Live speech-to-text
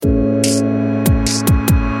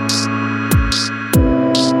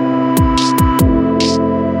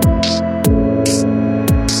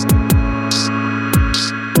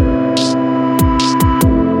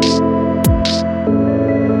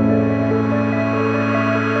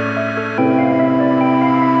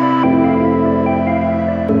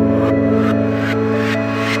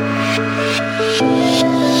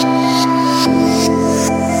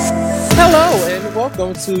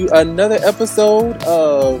welcome to another episode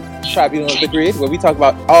of Tribunal of the Grid, where we talk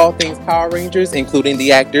about all things Power Rangers, including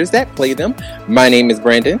the actors that play them. My name is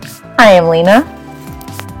Brandon. I am Lena.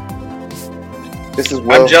 This is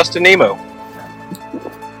Will. I'm Justin Nemo.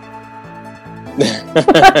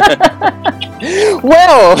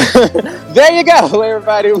 Well, there you go,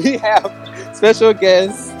 everybody. We have special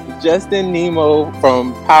guest Justin Nemo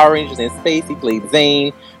from Power Rangers in Space. He played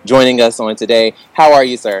Zane, joining us on today. How are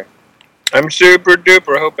you, sir? I'm super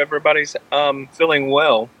duper. Hope everybody's feeling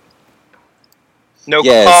well. No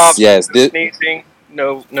coughs, no sneezing,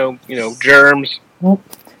 no germs.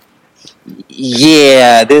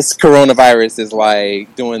 Yeah, this coronavirus is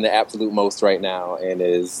like doing the absolute most right now and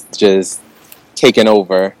is just taking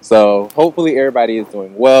over. So hopefully everybody is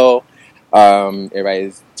doing well.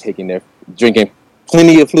 Everybody's drinking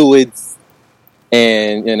plenty of fluids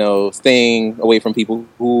and, staying away from people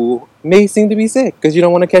who may seem to be sick because you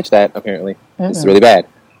don't want to catch that, apparently. Mm-hmm. It's really bad.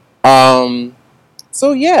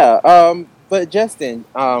 But Justin,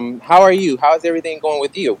 how are you? How's everything going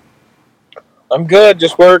with you? I'm good.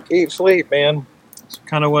 Just work, eat, sleep, man. It's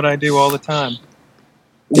kind of what I do all the time.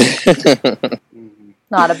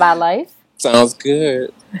 Not a bad life. Sounds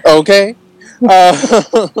good. Okay. Let's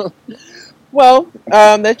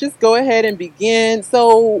just go ahead and begin.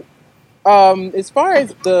 So, as far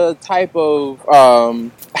as the type of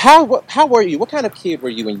how were you? What kind of kid were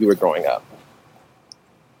you when you were growing up?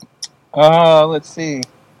 Let's see.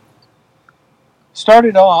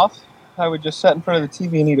 Started off, I would just sit in front of the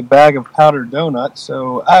TV and eat a bag of powdered donuts,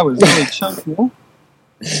 so I was really chunky.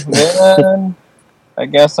 Then I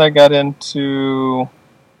guess I got into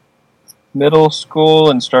middle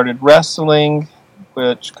school and started wrestling,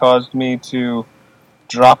 which caused me to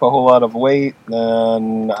drop a whole lot of weight.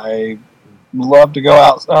 And I love to go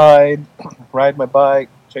outside, ride my bike,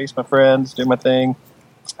 chase my friends, do my thing.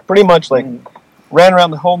 Pretty much ran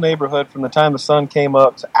around the whole neighborhood from the time the sun came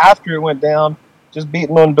up to after it went down, just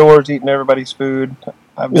beating on doors, eating everybody's food.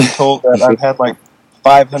 I've been told that I've had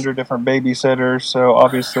 500 different babysitters, so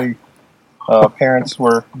obviously parents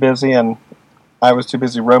were busy and I was too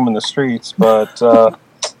busy roaming the streets. But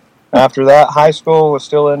after that, high school, was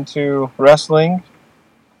still into wrestling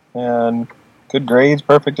and good grades,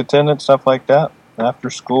 perfect attendance, stuff like that. After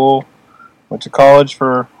school, went to college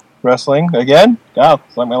for wrestling again. God,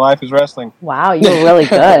 it's like my life is wrestling. Wow, you're really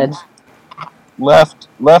good. Left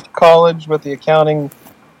college with the accounting.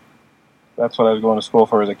 That's what I was going to school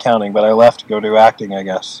for, was accounting, but I left to go do acting, I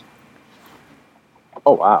guess.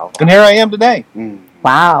 Oh, wow. And here I am today.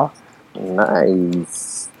 Wow.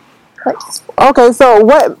 Nice. Okay, so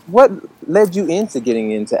what led you into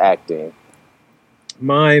getting into acting?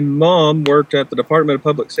 My mom worked at the Department of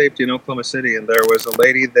Public Safety in Oklahoma City, and there was a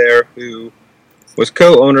lady there who was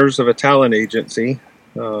co-owners of a talent agency,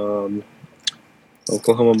 Oklahoma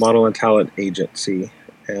Model and Talent Agency.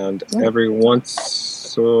 And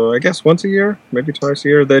once a year, maybe twice a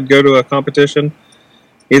year, they'd go to a competition,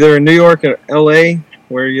 either in New York or LA,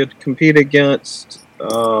 where you'd compete against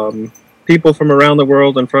people from around the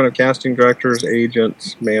world in front of casting directors,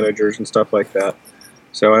 agents, managers, and stuff like that.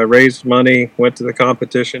 So I raised money, went to the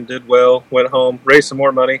competition, did well, went home, raised some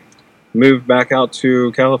more money, moved back out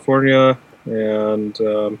to California, and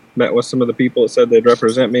met with some of the people that said they'd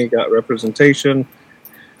represent me, got representation,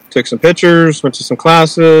 took some pictures, went to some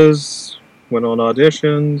classes, went on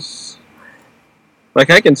auditions. I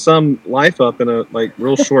can sum life up in a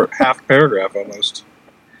real short half paragraph almost.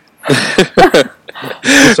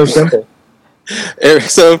 It's so simple.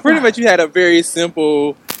 So pretty much you had a very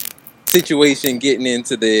simple situation getting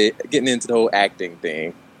into the whole acting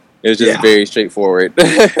thing. It was just very straightforward.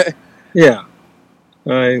 Yeah.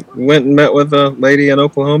 I went and met with a lady in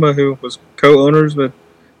Oklahoma who was co-owners with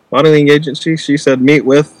modeling agency. She said meet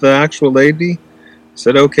with the actual lady.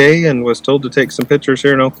 Said okay, and was told to take some pictures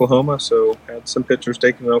here in Oklahoma. So had some pictures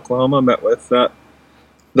taken in Oklahoma. Met with the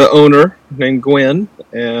owner named Gwen,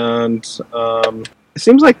 and it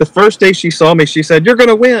seems like the first day she saw me, she said, "You're going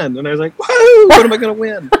to win," and I was like, "Whoa! What am I going to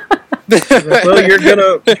win?" Well,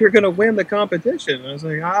 you're gonna win the competition. And I was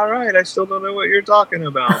like, all right, I still don't know what you're talking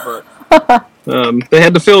about, but they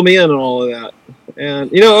had to fill me in on all of that.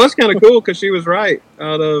 And it was kind of cool because she was right.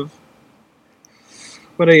 Out of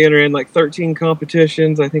what I entered in 13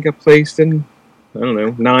 competitions, I think I placed in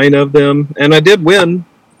 9 of them, and I did win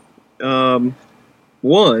one.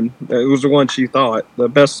 It was the one she thought the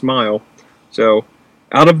best smile. So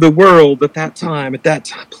out of the world at that time, at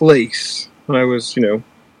that place, I was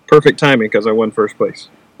perfect timing because I won first place.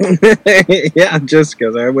 Yeah, just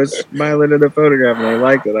because I was smiling in the photograph and I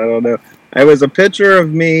liked it. I don't know. It was a picture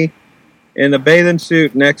of me in a bathing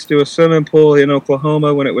suit next to a swimming pool in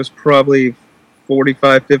Oklahoma when it was probably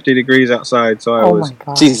 45, 50 degrees outside, so I Oh was my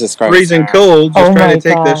god. Jesus Christ. freezing cold, just Oh trying my to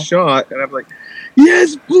take God. this shot, and I'm like,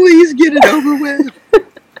 yes, please get it over with.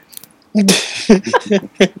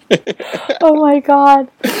 Oh my god.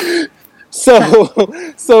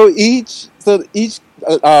 So each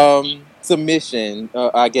submission,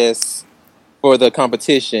 I guess, for the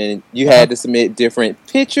competition, you had to submit different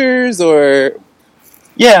pictures, or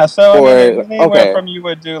Yeah, so I mean, Or- anywhere okay. from you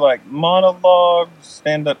would do like monologues,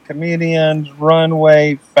 stand-up comedians,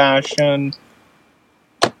 runway, fashion.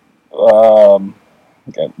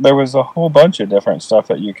 There was a whole bunch of different stuff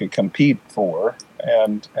that you could compete for,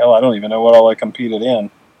 and hell, I don't even know what all I competed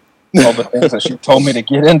in. All the things that she told me to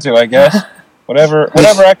get into, I guess. Whatever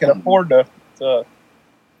I could afford to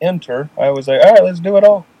enter, I was like, all right, let's do it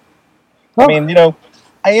all. I mean, you know,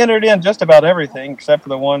 I entered in just about everything except for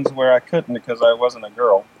the ones where I couldn't because I wasn't a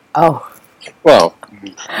girl. Oh. well,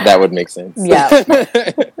 that would make sense. Yeah.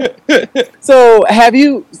 So have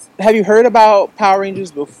you heard about Power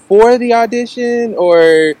Rangers before the audition,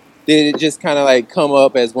 or did it just kind of like come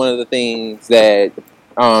up as one of the things that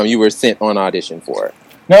you were sent on audition for?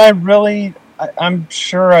 No, I'm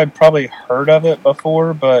sure I'd probably heard of it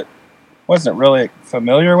before, but wasn't really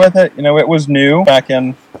familiar with it. You know, it was new back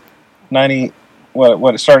in 90,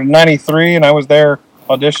 it started in 93, and I was there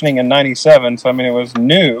auditioning in 97, so I mean, it was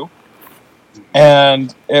new.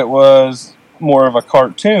 And it was more of a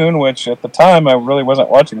cartoon, which at the time I really wasn't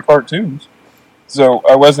watching cartoons. So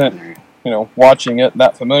I wasn't, you know, watching it,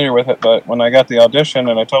 that familiar with it. But when I got the audition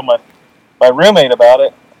and I told my roommate about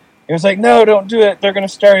it, he was like, no, don't do it. They're going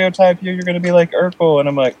to stereotype you. You're going to be like Urkel. And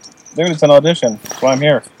I'm like, dude, it's an audition. That's why I'm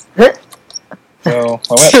here. So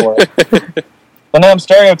I went for it. So now I'm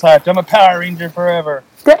stereotyped. I'm a Power Ranger forever.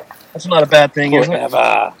 That's not a bad thing, is it?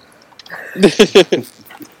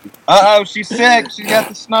 Uh-oh, she's sick. She's got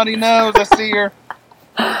the snotty nose. I see her.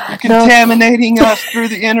 You're contaminating us through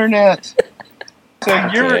the internet. So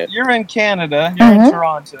you're in Canada. You're in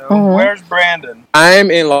Toronto. Where's Brandon? I'm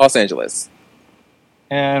in Los Angeles.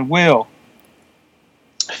 And Will?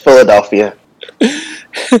 Philadelphia.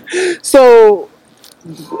 So,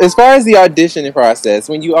 as far as the auditioning process,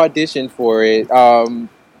 when you auditioned for it,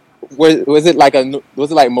 was it like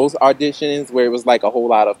most auditions where it was like a whole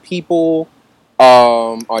lot of people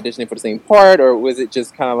auditioning for the same part, or was it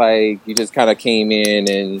just kind of like you just kind of came in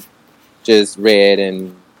and just read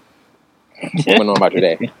and went on about your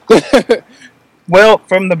day? Well,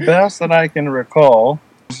 from the best that I can recall,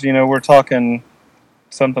 you know, we're talking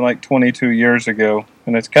something like 22 years ago,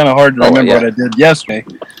 and it's kind of hard to remember what I did yesterday.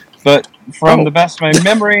 But from the best of my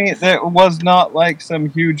memory, it was not like some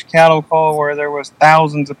huge cattle call where there was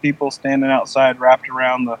thousands of people standing outside wrapped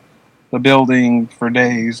around the building for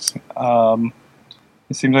days.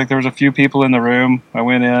 It seems like there was a few people in the room. I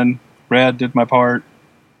went in, read, did my part,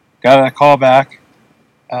 got a call back.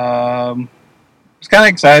 I was kind of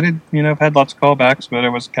excited. You know, I've had lots of callbacks, but I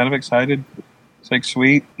was kind of excited. It's like,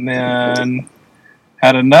 sweet. And then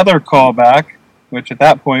had another callback, which at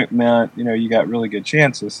that point meant, you know, you got really good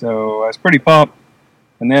chances. So I was pretty pumped.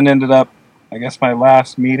 And then ended up, I guess my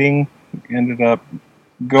last meeting, ended up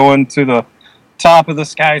going to the top of the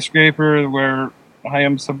skyscraper where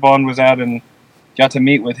Chaim Saban was at and got to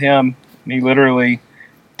meet with him. And he literally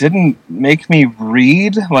didn't make me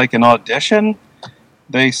read like an audition.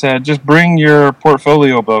 They said, just bring your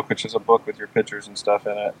portfolio book, which is a book with your pictures and stuff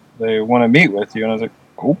in it. They want to meet with you. And I was like,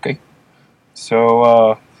 okay.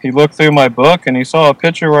 So he looked through my book and he saw a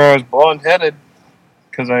picture where I was blonde-headed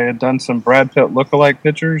because I had done some Brad Pitt look-alike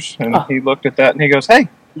pictures. And he looked at that and he goes, hey,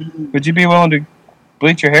 would you be willing to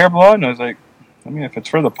bleach your hair blonde? And I was like, I mean, if it's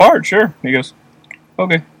for the part, sure. And he goes,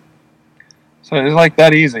 okay. So it was like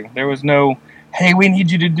that easy. There was no, hey, we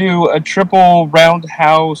need you to do a triple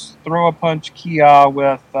roundhouse, throw a punch Kia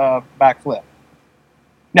with backflip.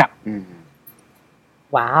 No.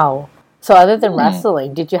 Wow. So other than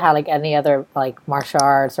wrestling, did you have like any other like martial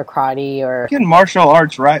arts or karate or? In martial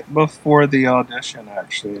arts right before the audition,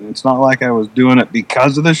 actually. And it's not like I was doing it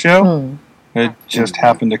because of the show. It just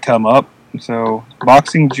happened to come up. So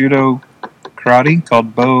boxing, judo, karate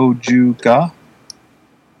called Bo-Ju-Ga.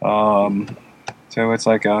 So it's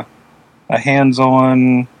like a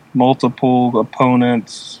hands-on, multiple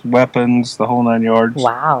opponents, weapons, the whole 9 yards.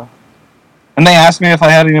 Wow. And they asked me if I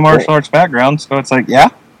had any martial arts background, so it's like, yeah,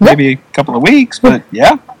 maybe a couple of weeks, but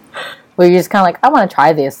yeah. Well, you're just kind of like, I want to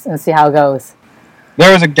try this and see how it goes.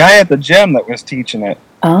 There was a guy at the gym that was teaching it.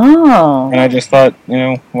 Oh. And I just thought, you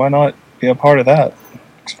know, why not be a part of that?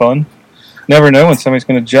 It's fun. Never know when somebody's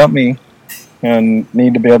going to jump me and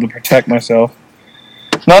need to be able to protect myself.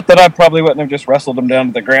 Not that I probably wouldn't have just wrestled him down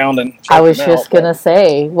to the ground and I was just going to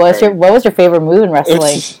say, what was your favorite move in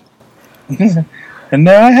wrestling? And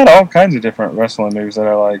no, I had all kinds of different wrestling moves that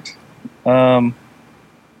I liked.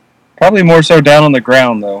 Probably more so down on the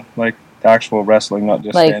ground, though. Like actual wrestling, not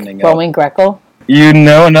just Like standing up. Roman Greco? You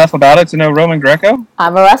know enough about it to know Roman Greco?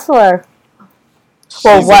 I'm a wrestler.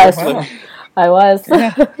 Well, She's a was. wrestler. I was.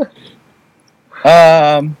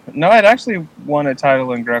 No, I'd actually won a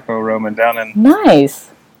title in Greco-Roman down in Nice.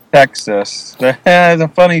 Texas. There's a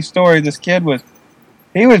funny story. This kid was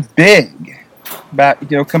big, back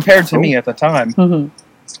compared to me at the time, Mm-hmm.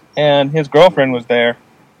 and his girlfriend was there,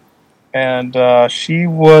 and she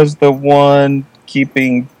was the one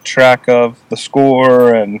keeping track of the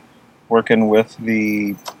score and working with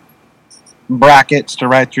the brackets to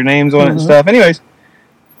write your names on it and Mhm. stuff. Anyways,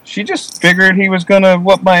 she just figured he was gonna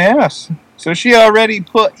whoop my ass. So she already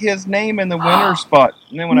put his name in the winner spot.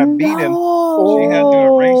 And then when I beat him, she had to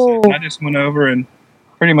erase it. And I just went over and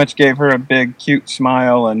pretty much gave her a big, cute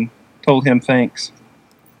smile and told him thanks.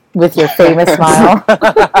 With your famous smile.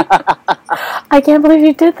 I can't believe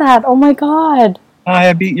you did that. Oh my god.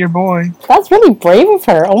 I beat your boy. That's really brave of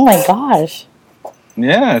her. Oh my gosh.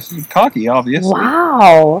 Yeah, she's cocky, obviously.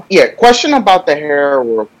 Wow. Yeah, question about the hair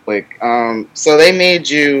real quick. So they made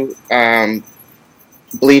you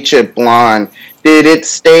bleach it blonde. Did it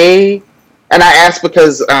stay? And I asked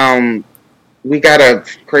because we got a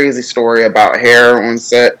crazy story about hair on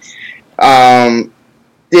set.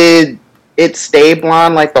 Did it stay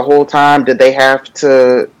blonde like the whole time? Did they have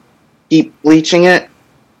to keep bleaching it?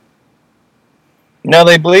 No,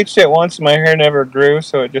 they bleached it once. My hair never grew,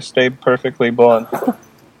 so it just stayed perfectly blonde.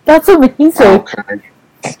 That's amazing. Okay.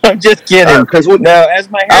 I'm just kidding. No, as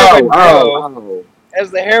my hair would grow,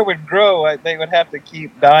 as the hair would grow, they would have to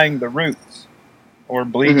keep dyeing the roots or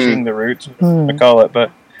bleaching the roots, I call it.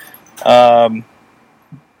 But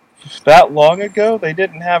that long ago, they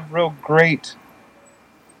didn't have real great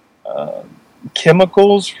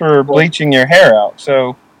chemicals for bleaching your hair out,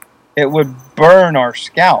 so it would burn our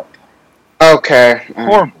scalp. Okay.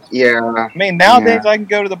 Horrible. Yeah. I mean, nowadays I can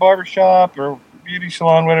go to the barbershop or beauty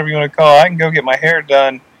salon, whatever you want to call it. I can go get my hair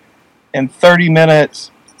done in 30 minutes.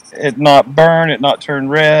 It not burn, it not turn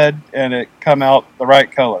red, and it come out the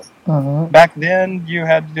right color. Mm-hmm. Back then, you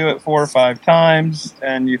had to do it 4 or 5 times,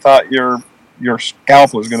 and you thought your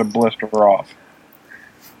scalp was going to blister off.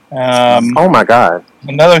 Oh my god.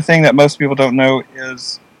 Another thing that most people don't know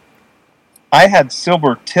is I had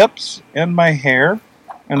silver tips in my hair,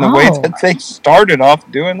 and the way that they started off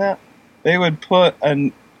doing that, they would put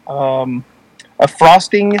a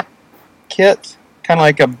frosting kit, kind of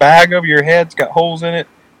like a bag over your head. It's got holes in it,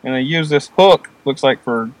 and they use this hook, looks like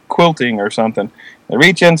for quilting or something. They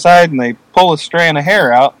reach inside and they pull a strand of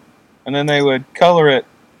hair out, and then they would color it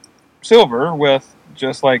silver with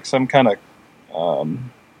just like some kind of, I'm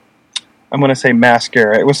going to say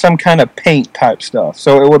mascara. It was some kind of paint type stuff,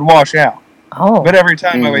 so it would wash out. Oh. But every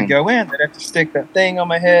time I would go in, they'd have to stick that thing on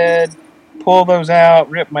my head, pull those out,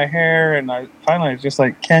 rip my hair, and I finally was just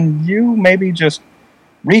like, can you maybe just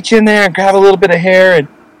reach in there and grab a little bit of hair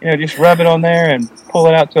and just rub it on there and pull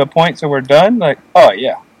it out to a point so we're done? Like, oh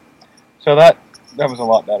yeah. So that was a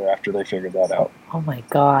lot better after they figured that out. Oh my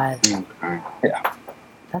god. Okay. Yeah.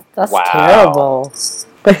 That's Wow. terrible. So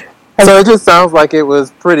it just sounds like it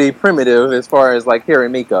was pretty primitive as far as like hair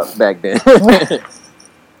and makeup back then.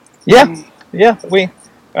 Yeah.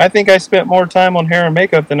 I think I spent more time on hair and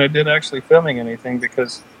makeup than I did actually filming anything,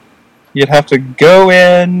 because you'd have to go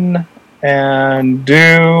in and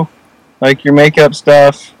do like your makeup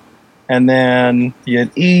stuff, and then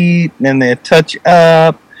you'd eat, and then they'd touch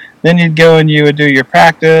up, then you'd go and you would do your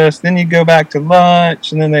practice, then you'd go back to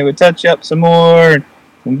lunch, and then they would touch up some more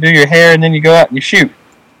and do your hair, and then you go out and you shoot.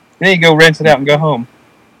 And then you go rinse it out and go home.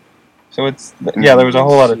 So there was a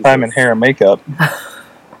whole lot of time in hair and makeup.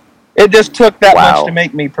 It just took that much to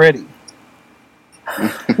make me pretty.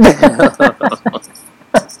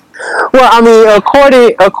 Well, I mean,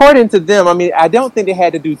 according to them, I mean, I don't think they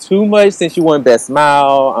had to do too much since you won Best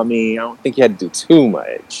Smile. I mean, I don't think you had to do too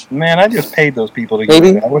much. Man, I just paid those people to get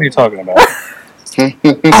that. What are you talking about?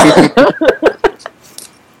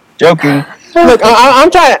 Joking. Look, I'm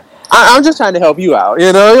just trying to help you out.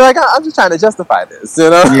 Like I'm just trying to justify this.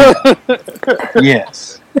 Yeah.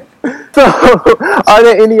 Yes. So, are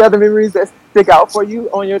there any other memories that stick out for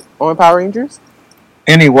you on Power Rangers?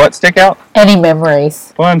 Any what stick out? Any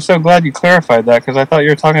memories? Well, I'm so glad you clarified that, because I thought you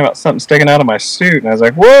were talking about something sticking out of my suit, and I was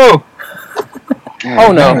like, whoa!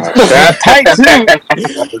 Oh no. That tight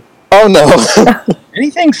suit! Oh no.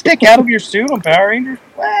 Anything stick out of your suit on Power Rangers?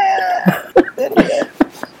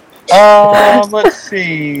 Let's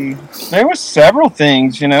see. There were several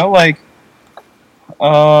things, like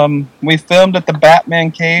We filmed at the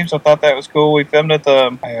Batman Caves. I thought that was cool. We filmed at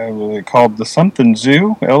the what are they called, the something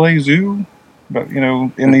zoo, LA Zoo, but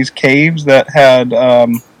in these caves that had at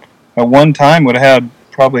one time would have had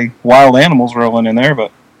probably wild animals rolling in there.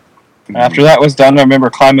 But after that was done, I remember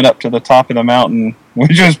climbing up to the top of the mountain,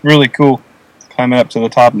 which was really cool. Climbing up to the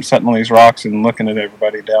top and sitting on these rocks and looking at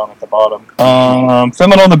everybody down at the bottom.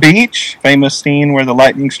 Filming on the beach, famous scene where the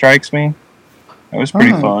lightning strikes me. That was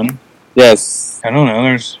pretty fun. Yes. I don't know.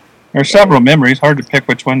 There's several memories. Hard to pick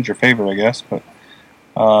which one's your favorite, I guess. But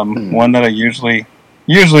one that I usually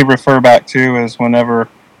refer back to is whenever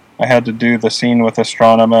I had to do the scene with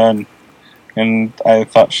Astronema, and I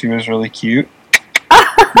thought she was really cute.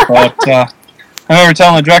 But I remember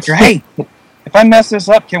telling the director, "Hey, if I mess this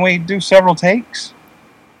up, can we do several takes?"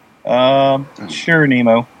 Sure,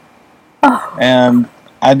 Nemo. Oh. And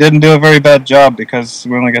I didn't do a very bad job because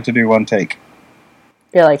we only got to do one take.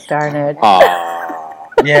 You're like, darn it.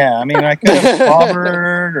 Yeah, I mean, I could have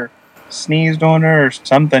slobbered or sneezed on her or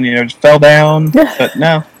something, just fell down. But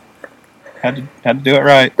no, had to do it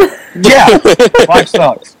right. Yeah, life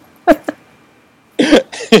sucks.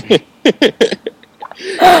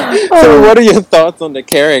 So what are your thoughts on the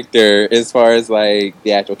character as far as like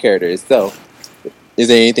the actual character itself? Is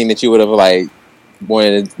there anything that you would have like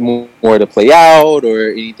wanted more to play out,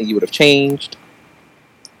 or anything you would have changed?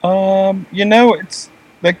 It's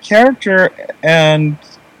the character and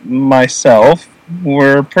myself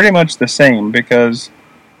were pretty much the same because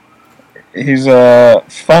he's a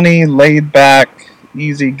funny, laid back,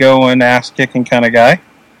 easygoing, ass kicking kind of guy.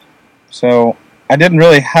 So I didn't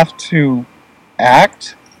really have to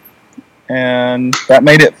act, and that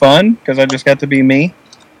made it fun because I just got to be me.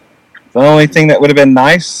 The only thing that would have been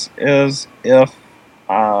nice is if,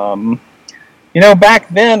 back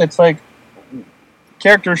then it's like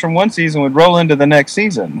characters from one season would roll into the next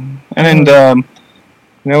season, and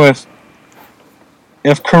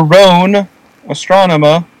if Corone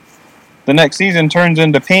Astronema the next season turns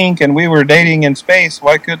into Pink and we were dating in space,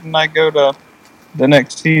 why couldn't I go to the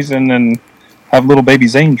next season and have little baby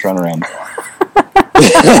Zanes run around?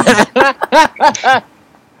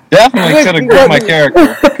 Definitely could have grown my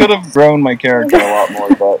character. Could have grown my character a lot more,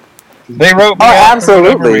 but they wrote me out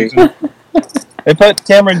absolutely. For whatever reason. They put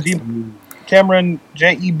Cameron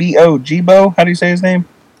Jebo. Jebo. How do you say his name?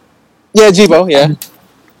 Yeah, Jebo. Yeah.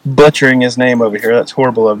 Butchering his name over here. That's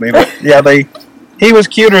horrible of me. But yeah, he was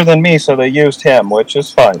cuter than me, so they used him, which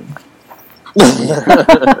is fine.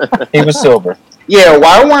 He was silver. Yeah,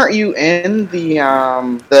 why weren't you in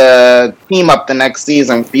the team up the next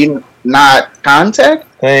season? Were you not contact?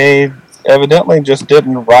 They evidently just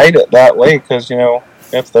didn't write it that way because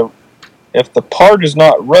if the part is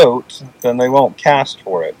not wrote, then they won't cast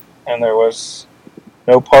for it, and there was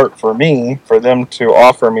no part for me for them to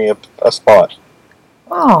offer me a spot.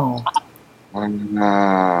 Oh.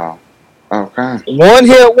 No. Okay. One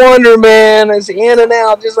hit wonder, man. It's in and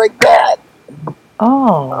out just like that.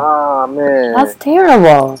 Oh, man, that's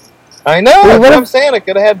terrible. I know. That's what I'm saying. I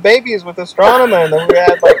could have had babies with Astronema, and then we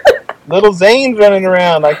had like little Zanes running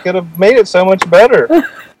around. I could have made it so much better.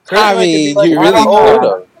 I mean, you really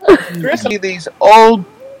could have. Seriously, these old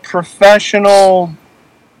professional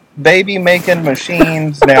baby making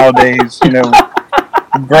machines nowadays.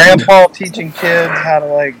 Grandpa teaching kids how to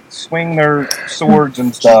like swing their swords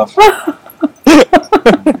and stuff.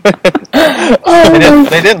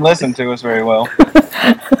 They didn't listen to us very well.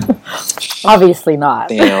 Obviously not.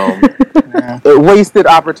 Damn. Wasted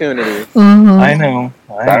opportunity. Mm-hmm. I know.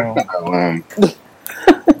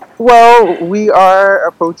 Well, we are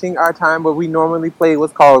approaching our time where we normally play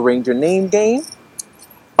what's called Ranger Name Game.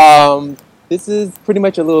 This is pretty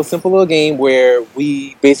much a simple little game where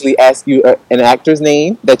we basically ask you an actor's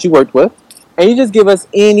name that you worked with, and you just give us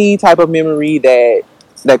any type of memory that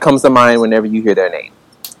comes to mind whenever you hear their name.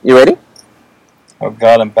 You ready? Oh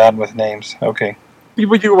God, I'm bad with names. Okay.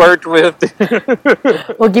 People you worked with.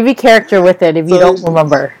 We'll give you character with it if you don't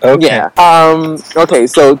remember. Okay. Yeah. Okay,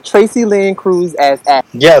 so Tracy Lynn Cruz as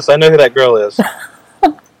actor. Yes, I know who that girl is.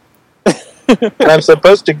 And I'm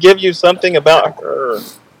supposed to give you something about her.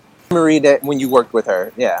 Memory that when you worked with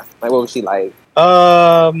her. Yeah. Like, what was she like?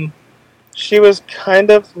 She was kind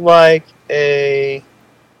of like a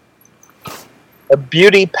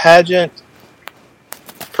beauty pageant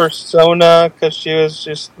persona because she was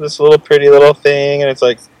just this little pretty little thing, and it's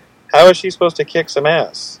like, how is she supposed to kick some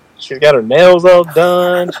ass? She's got her nails all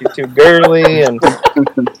done. She's too girly,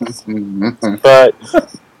 but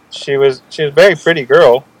she was a very pretty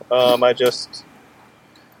girl. I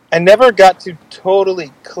never got to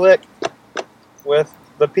totally click with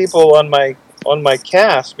the people on my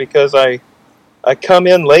cast because I come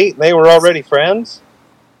in late and they were already friends.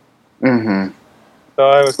 Mm-hmm. So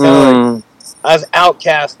I was kind of like, I was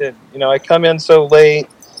outcasted. You know, I come in so late.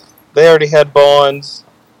 They already had bonds.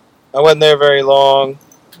 I wasn't there very long.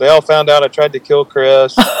 They all found out I tried to kill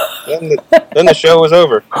Chris. then the show was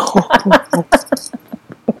over.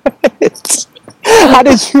 How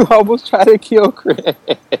did you almost try to kill Chris?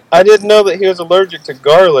 I didn't know that he was allergic to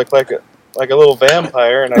garlic, like a little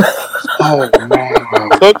vampire, and I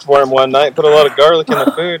cooked for him one night, put a lot of garlic in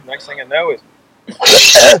the food. Next thing I know is,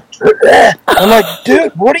 I'm like,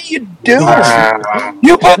 dude, what are you doing?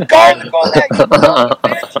 You put garlic on that, you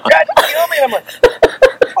bitch! You tried to kill me. And I'm like,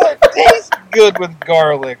 well, it tastes good with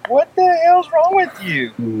garlic. What the hell's wrong with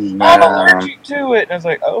you? I'm allergic to it. And I was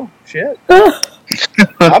like, oh shit.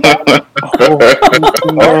 I'm out.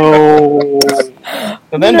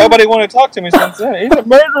 And then nobody wanted to talk to me since then. He's a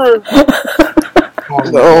murderer.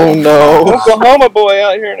 Oh no. Oklahoma boy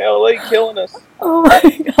out here in LA killing us. Oh my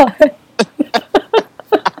god.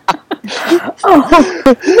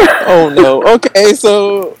 Oh no. Okay,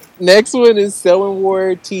 so next one is Selling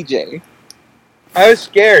War TJ. I was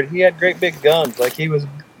scared. He had great big guns. Like, he was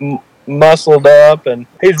muscled up, and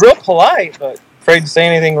he's real polite, but afraid to say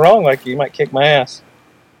anything wrong, like he might kick my ass.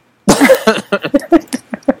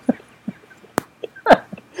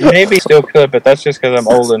 Maybe still could, but that's just because I'm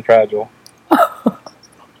old and fragile.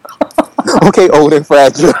 Okay, old and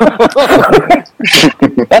fragile.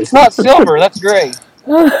 That's not silver, that's gray.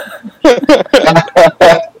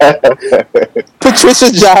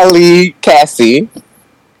 Patricia Jolly Cassie.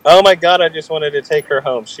 Oh my god, I just wanted to take her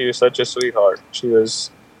home. She was such a sweetheart. She was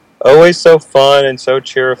always so fun and so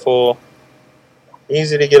cheerful.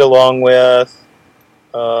 Easy to get along with.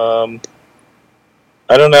 I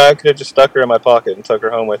don't know, I could have just stuck her in my pocket and took her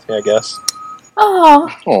home with me, I guess.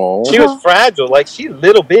 Oh. She was fragile, like she's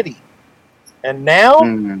little bitty. And now,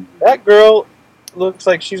 that girl looks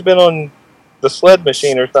like she's been on the sled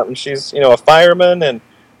machine or something. She's, a fireman, and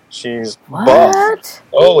she's buff.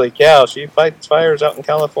 Holy cow, she fights fires out in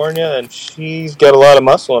California, and she's got a lot of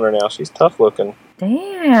muscle on her now. She's tough looking.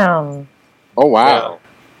 Damn. Oh, wow.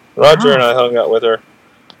 Yeah. Roger and I hung out with her,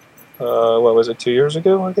 2 years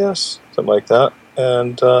ago, I guess? Something like that.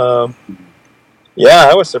 And, yeah,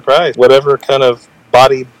 I was surprised. Whatever kind of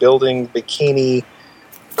bodybuilding, bikini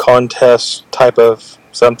contest type of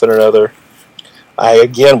something or other, I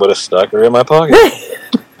again would have stuck her in my pocket.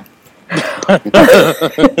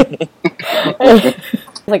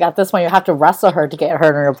 Like, at this point, you have to wrestle her to get her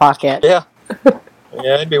in your pocket. Yeah.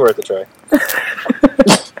 Yeah, it'd be worth a try.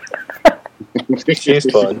 She's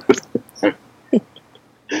fun.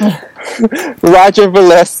 Roger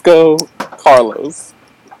Valesco Carlos.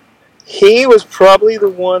 He was probably the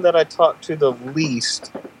one that I talked to the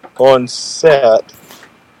least on set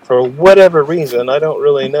for whatever reason. I don't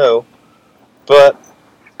really know. But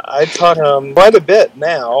I taught him quite a bit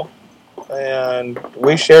now, and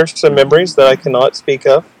we share some memories that I cannot speak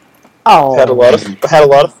of. Oh. Had a lot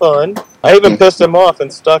of fun. I even pissed him off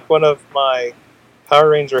and stuck one of my Power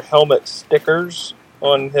Ranger helmet stickers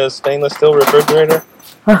on his stainless steel refrigerator.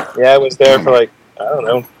 Yeah, I was there for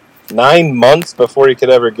 9 months before he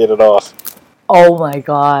could ever get it off. Oh my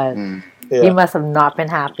god. Yeah. He must have not been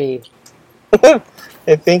happy.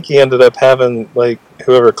 I think he ended up having,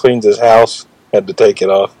 whoever cleans his house had to take it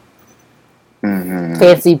off.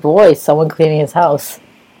 Fancy boy, someone cleaning his house.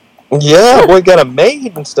 Yeah, boy got a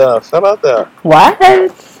maid and stuff. How about that?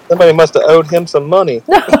 What? Somebody must have owed him some money.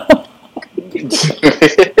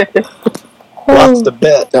 Lots to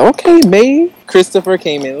bet. Okay, May. Christopher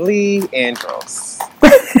Kamen Lee Andros.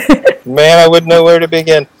 Man, I wouldn't know where to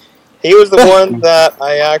begin. He was the one that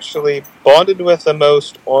I actually bonded with the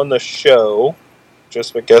most on the show,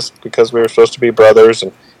 just because we were supposed to be brothers,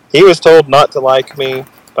 and he was told not to like me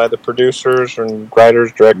by the producers and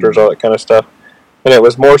writers, directors, all that kind of stuff. And it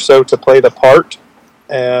was more so to play the part.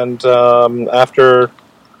 And after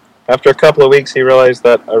a couple of weeks, he realized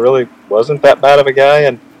that I really wasn't that bad of a guy.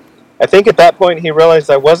 And I think at that point, he realized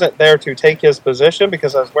I wasn't there to take his position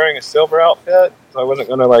because I was wearing a silver outfit. So I wasn't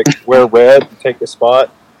going to wear red and take his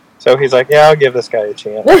spot. So he's like, yeah, I'll give this guy a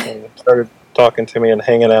chance. And started talking to me and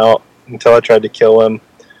hanging out until I tried to kill him.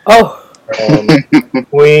 Oh.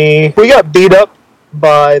 We got beat up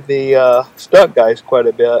by the stunt guys quite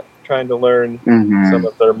a bit, trying to learn some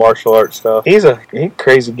of their martial arts stuff. He's a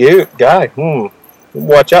crazy guy.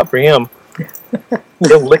 Watch out for him.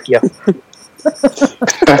 He'll lick you.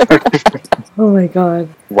 Oh my god.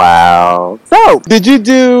 Wow. So, did you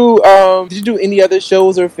do any other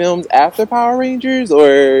shows or films after Power Rangers,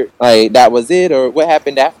 or that was it, or what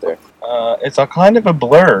happened after? It's a kind of a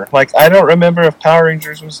blur. I don't remember if Power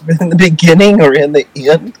Rangers was in the beginning or in the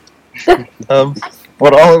end of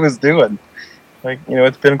what all it was doing. Like,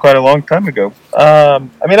 it's been quite a long time ago. I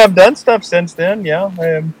mean, I've done stuff since then. Yeah,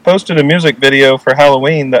 I posted a music video for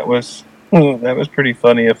Halloween that was pretty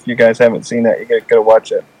funny. If you guys haven't seen that, you gotta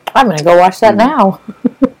watch it. I'm gonna go watch that now.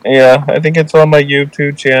 Yeah, I think it's on my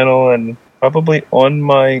YouTube channel and probably on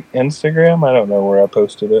my Instagram. I don't know where I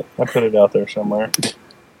posted it. I put it out there somewhere.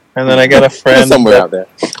 And then I got a friend somewhere out there.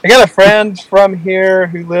 I got a friend from here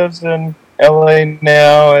who lives in LA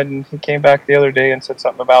now, and he came back the other day and said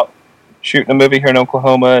something about shooting a movie here in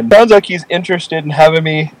Oklahoma. And sounds like he's interested in having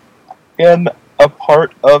me in a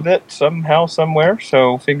part of it somehow, somewhere.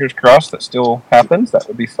 So fingers crossed that still happens. That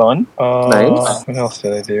would be fun. Nice. What else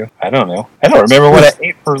did I do? I don't know. I don't remember what I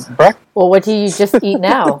ate for breakfast. Well, what do you just eat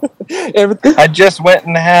now? Everything. I just went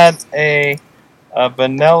and had a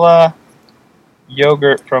vanilla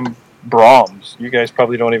yogurt from Brahms. You guys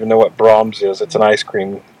probably don't even know what Brahms is. It's an ice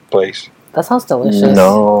cream place. That sounds delicious.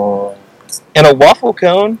 No. And a waffle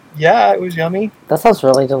cone. Yeah, it was yummy. That sounds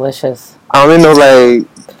really delicious. I only know like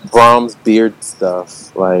Brahms beard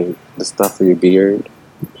stuff, like the stuff for your beard.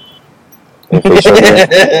 And facial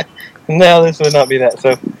hair. No, this would not be that.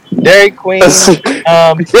 So, Dairy Queen, Baskin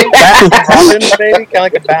Robbins, maybe? Kind of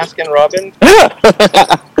like a Baskin Robbins.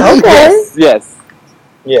 Okay. Yes.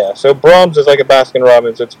 Yeah, so Brahms is like a Baskin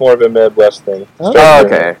Robbins. It's more of a Midwest thing. Oh,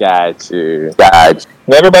 okay. Got you.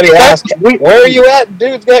 And everybody asks, where are you at?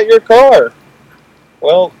 Dude's got your car.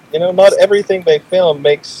 Well, not everything they film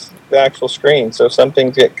makes the actual screen, so some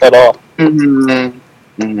things get cut off. Mm-hmm.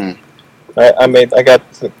 Mm-hmm. I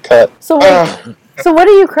got the cut. So what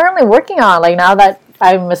are you currently working on? Like, now that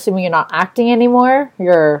I'm assuming you're not acting anymore,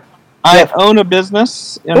 I own a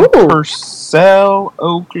business in Purcell,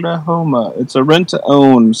 Oklahoma. It's a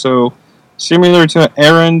rent-to-own, so similar to an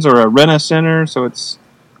Aaron's or a Rent-A-Center, so it's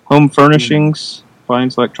home furnishings,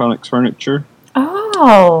 finds electronics furniture.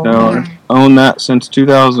 Oh. So I own that since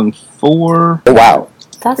 2004. Wow.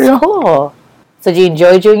 That's cool. So do you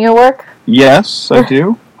enjoy doing your work? Yes, I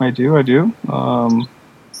do. I do.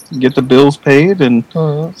 Get the bills paid, and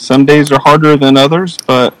some days are harder than others,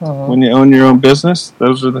 but when you own your own business,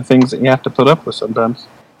 those are the things that you have to put up with sometimes.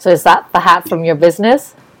 So is that the hat from your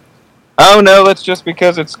business? Oh, no, that's just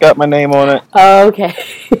because it's got my name on it. Oh, okay.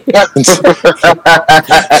 In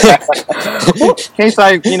case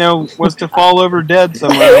I, was to fall over dead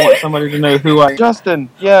somewhere, I want somebody to know who I am. Justin,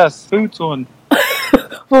 yes, boots on.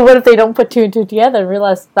 Well, what if they don't put two and two together and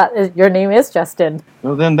realize your name is Justin?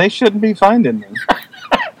 Well, then they shouldn't be finding me.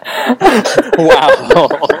 Wow.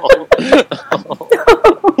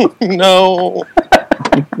 No.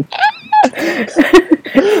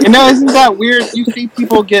 Isn't that weird? You see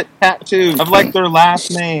people get tattoos of like their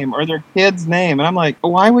last name or their kid's name, and I'm like,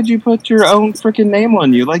 why would you put your own freaking name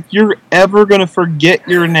on you? Like, you're ever gonna forget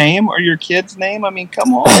your name or your kid's name? I mean,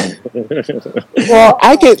 come on. Well,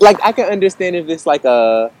 I can understand if it's like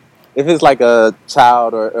a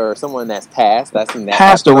child or someone that's passed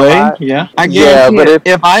away. Yeah, I guess. Yeah, but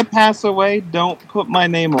if I pass away, don't put my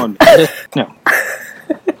name on me.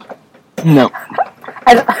 No.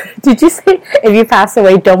 Did you say if you pass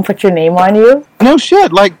away, don't put your name on you? No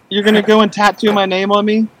shit. Like, you're going to go and tattoo my name on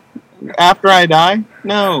me after I die?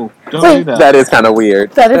 No, don't do that. That is kind of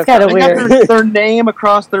weird. That is kind of weird. Got their name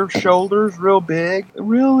across their shoulders real big.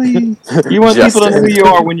 Really? You want people to know who you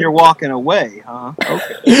are when you're walking away, huh?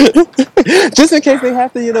 Okay. Just in case they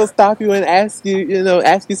have to, stop you and ask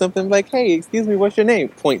you something like, hey, excuse me, what's your name?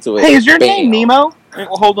 Point to it. Hey, is your name Nemo?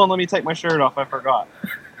 Well, hold on, let me take my shirt off. I forgot.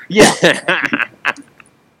 Yeah.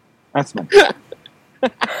 That's me.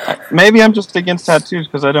 Maybe I'm just against tattoos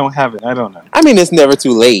because I don't have it. I don't know. I mean, it's never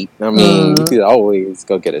too late. I mean, you could always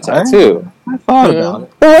go get a tattoo. I thought about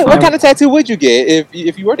it. Well, what kind of tattoo would you get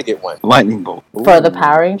if you were to get one? Lightning bolt. For the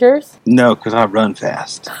Power Rangers? No, because I run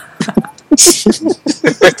fast.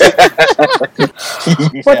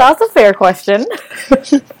 Well, that's a fair question.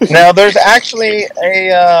 Now, there's actually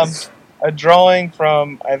a drawing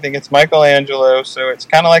from, I think it's Michelangelo, so it's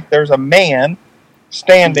kind of like there's a man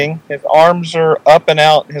standing, his arms are up and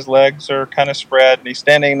out, his legs are kind of spread, and he's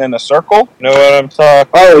standing in a circle. You know what I'm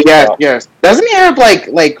talking about? Yes. Doesn't he have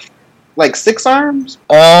like 6 arms?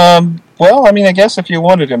 Well, I mean, I guess if you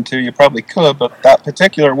wanted him to, you probably could, but that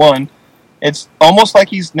particular one, it's almost like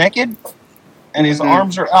he's naked, and his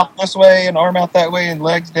arms are out this way, and arm out that way, and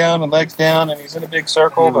legs down, and he's in a big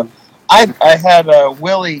circle. But I had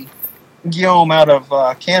Willie Guillaume out of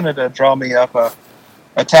Canada draw me up a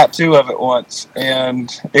tattoo of it once,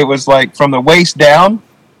 and it was like from the waist down,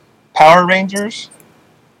 Power Rangers,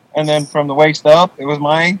 and then from the waist up, it was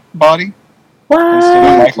my body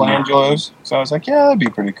instead of Michelangelo's. So I was like, yeah, that'd be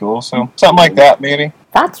pretty cool. So something like that, maybe.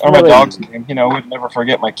 That's Or really... my dog's name. I would never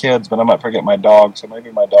forget my kids, but I might forget my dog, so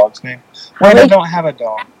maybe my dog's name. How Wait, I many- don't have a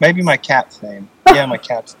dog. Maybe my cat's name. Yeah, my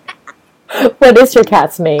cat's name. What is your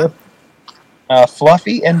cat's name?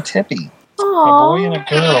 Fluffy and Tippy. A boy and a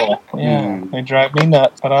girl. Yeah, they drive me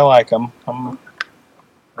nuts, but I like them. I'm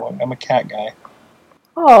a cat guy.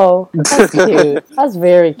 Oh, that's cute. That's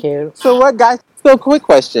very cute. So, quick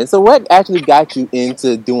question. So, what actually got you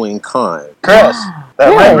into doing con? Chris, that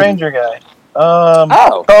Really? Red Ranger guy.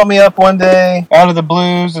 Called me up one day out of the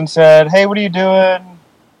blues and said, "Hey, what are you doing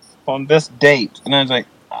on this date?" And I was like,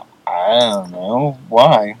 "I don't know.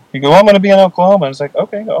 Why?" He goes, "Well, I'm going to be in Oklahoma." I was like,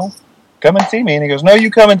 "Okay, go. Come and see me." And he goes, "No,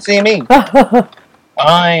 you come and see me."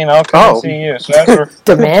 Fine, I'll come and see you. So after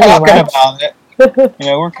Demanding talking much. about it,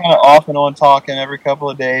 we're kind of off and on talking every couple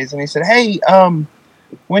of days. And he said, "Hey,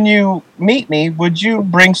 when you meet me, would you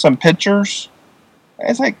bring some pictures?" I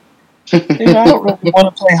was like, "Dude, I don't really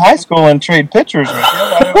want to play high school and trade pictures with you.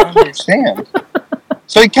 I don't understand."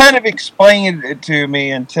 So he kind of explained it to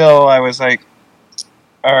me until I was like,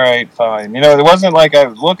 all right, fine. It wasn't like I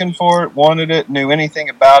was looking for it, wanted it, knew anything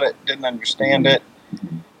about it, didn't understand it.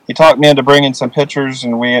 He talked me into bringing some pictures,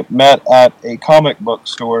 and we had met at a comic book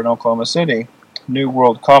store in Oklahoma City, New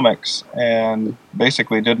World Comics, and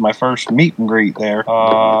basically did my first meet and greet there.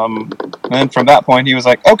 And then from that point, he was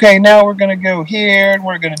like, "Okay, now we're going to go here, and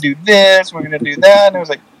we're going to do this, we're going to do that." And I was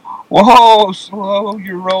like, "Whoa, slow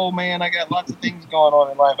your roll, man. I got lots of things going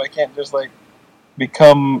on in life. I can't just,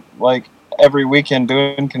 become, every weekend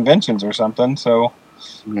doing conventions or something." So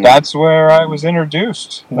that's where I was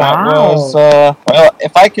introduced. That was, well,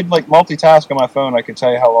 if I could multitask on my phone, I could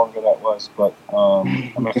tell you how long ago that was, but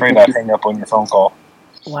I'm afraid I'd hang up on your phone call.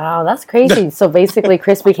 Wow, that's crazy. So basically,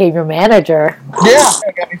 Chris became your manager. Yeah,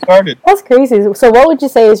 that got me started. That's crazy. So what would you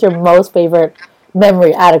say is your most favorite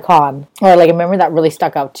memory at a con? Or a memory that really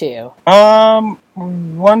stuck out to you?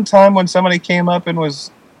 One time when somebody came up and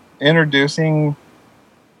was introducing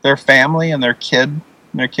their family and their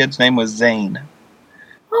kid's name was Zane.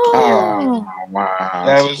 Oh, wow.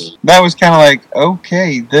 That was kind of like,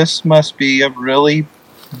 okay, this must be a really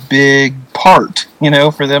big part,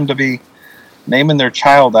 for them to be naming their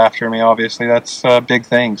child after me. Obviously, that's a big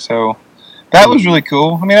thing. So that was really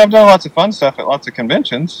cool. I mean, I've done lots of fun stuff at lots of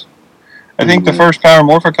conventions. I think the first Power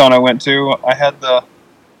Morphicon I went to, I had the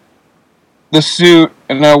suit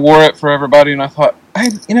and I wore it for everybody, and I thought, hey,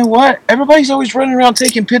 you know what? Everybody's always running around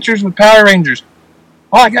taking pictures with Power Rangers.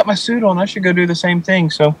 Oh, I got my suit on. I should go do the same thing.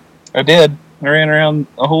 So I did. I ran around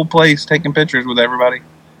the whole place taking pictures with everybody.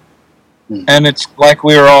 And it's like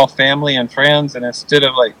we were all family and friends, and instead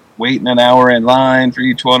of waiting an hour in line for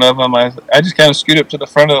each one of them, I just kind of scoot up to the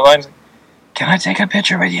front of the line and say, "Can I take a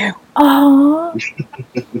picture with you?" Oh.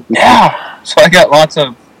 Yeah. So I got lots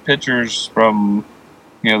of pictures from,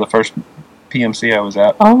 the first PMC I was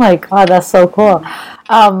at. Oh my god, that's so cool.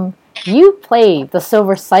 You played the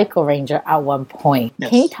Silver Psycho Ranger at one point. Yes.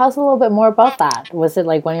 Can you tell us a little bit more about that? Was it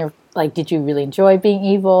one of your, did you really enjoy being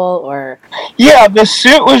evil, or? Yeah, the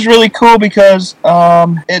suit was really cool because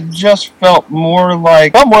it just felt more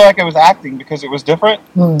like I was acting because it was different.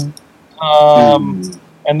 And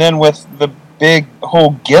then with the big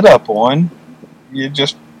whole get up on, you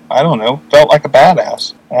just, I don't know, felt like a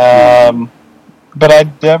badass. But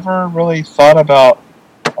I never really thought about,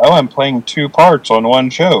 I'm playing two parts on one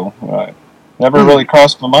show. Never really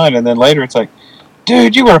crossed my mind. And then later it's like,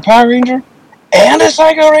 dude, you were a Power Ranger and a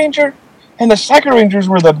Psycho Ranger? And the Psycho Rangers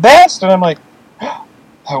were the best? And I'm like, that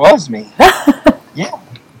was me. Yeah,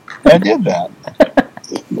 I did that.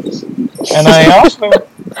 And I also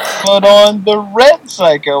put on the red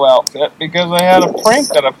Psycho outfit because I had a prank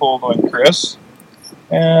that I pulled on Chris.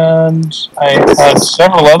 And I had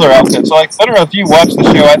several other outfits. So, I don't know if you watch the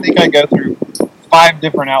show. I think I go through 5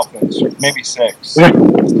 different outfits, or maybe 6. Yeah.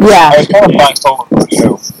 I was kind of bipolar for the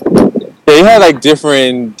show. Yeah, you had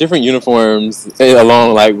different uniforms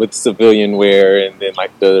along with civilian wear and then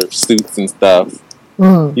the suits and stuff.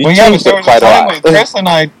 You changed there it was quite a a time lot.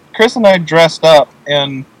 when Chris and I dressed up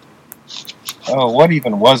in, what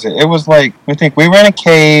even was it? It was I think we were in a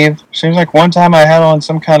cave. Seems like one time I had on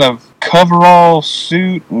some kind of coverall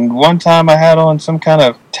suit, and one time I had on some kind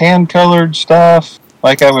of tan-colored stuff.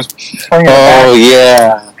 I was playing. Oh,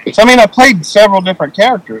 yeah. So, I played several different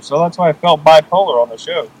characters, so that's why I felt bipolar on the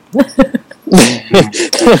show.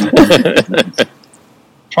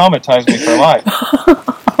 Traumatized me for life.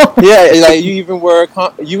 Yeah, you even were,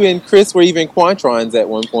 you and Chris were even Quantrons at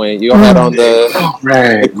one point. You all had on the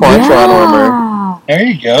Quantron armor. There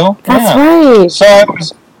you go. That's right. So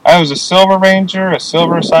I was a Silver Ranger, a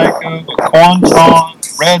Silver Psycho, a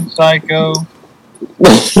Quantron, Red Psycho,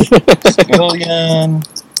 Civilian.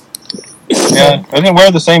 Yeah, I didn't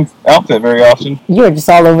wear the same outfit very often. You are just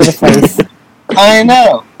all over the place. I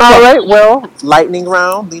know. All right, well, lightning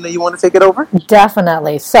round. Lena, you want to take it over?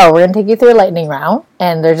 Definitely. So we're gonna take you through a lightning round,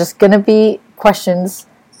 and they're just gonna be questions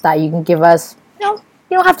that you can give us.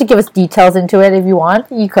 You don't have to give us details into it if you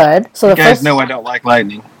want. You could. So You the guys first, know I don't like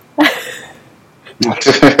lightning.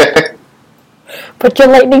 put your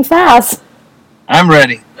lightning fast. I'm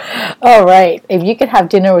ready. All right. If you could have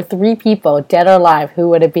dinner with 3 people, dead or alive, who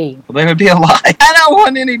would it be? Well, they would be alive. I don't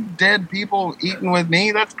want any dead people eating with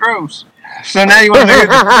me. That's gross. So now you want to know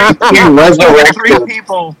You resurrected. the 3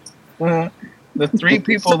 people. The 3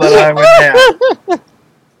 people that I would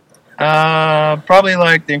have. Probably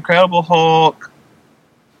like the Incredible Hulk,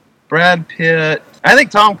 Brad Pitt. I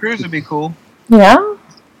think Tom Cruise would be cool. Yeah.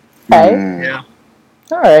 Okay. Yeah.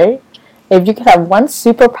 All right. If you could have one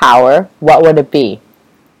superpower, what would it be?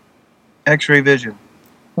 X-ray vision.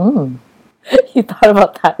 You thought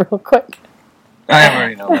about that real quick. I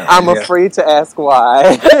already know that. I'm afraid to ask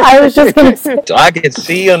why. I was just gonna say. So I can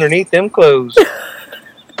see underneath them clothes.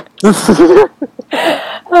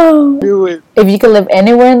 Oh. Do it. If you could live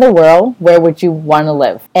anywhere in the world, where would you want to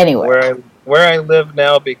live? Anywhere. Where I live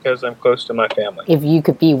now because I'm close to my family. If you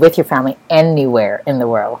could be with your family anywhere in the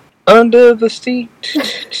world. Under the sea,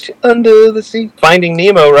 under the sea. Finding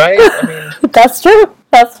Nemo, right? I mean, That's true.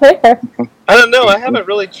 That's fair. I don't know. I haven't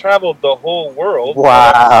really traveled the whole world.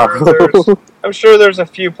 Wow. I'm sure there's a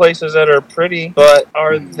few places that are pretty, but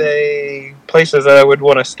are they places that I would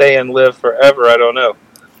want to stay and live forever? I don't know.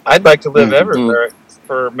 I'd like to live everywhere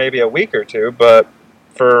for maybe a week or two, but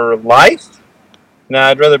for life,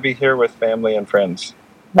 I'd rather be here with family and friends.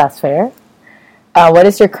 That's fair. What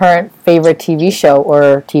is your current favorite TV show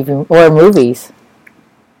or movies?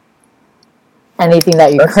 Anything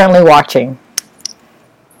that you're currently watching?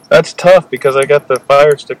 That's tough because I got the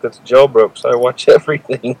Fire Stick that's jailbroke, so I watch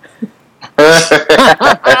everything.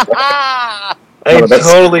 I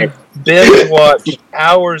totally binge watch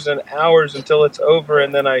hours and hours until it's over,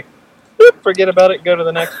 and then I forget about it and go to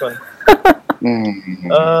the next one.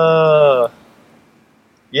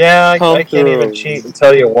 Yeah, I can't even cheat and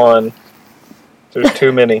tell you one. There's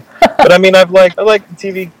too many. But I mean, I like the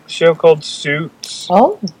TV show called Suits.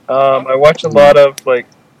 Oh. I watch a lot of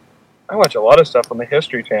stuff on the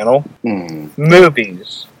History Channel.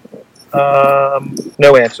 Movies.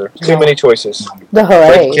 No answer. Too many choices. The Like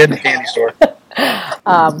hooray. a kid in a candy store.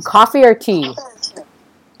 Coffee or tea?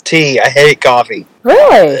 Tea. I hate coffee.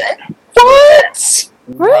 Really? What?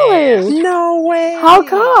 Really? No way. How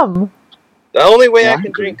come? The only way I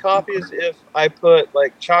can drink coffee is if I put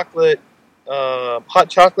like chocolate, hot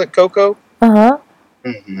chocolate cocoa Uh-huh.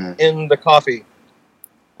 in the coffee.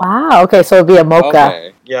 Wow. Okay, so it'd be a mocha.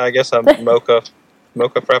 Okay. Yeah, I guess I'm mocha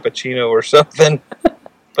frappuccino or something.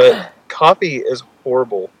 But coffee is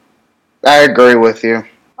horrible. I agree with you.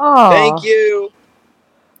 Oh. Thank you.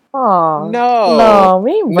 Oh. No. No,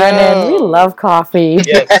 me and Brennan, we No. love coffee.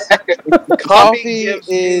 Yes. Coffee gives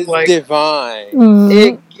you, is like, divine. Mhm.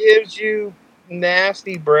 it gives you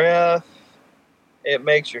nasty breath. It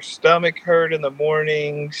makes your stomach hurt in the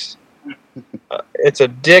mornings. It's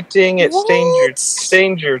addicting. It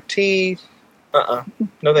stains your teeth.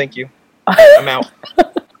 No, thank you. I'm out.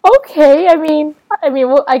 Okay, I mean,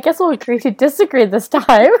 well, I guess we'll agree to disagree this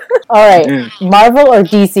time. All right, Marvel or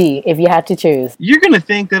DC, if you had to choose. You're going to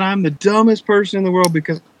think that I'm the dumbest person in the world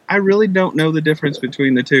because I really don't know the difference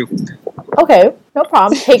between the two. Okay, no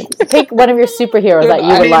problem. Pick one of your superheroes that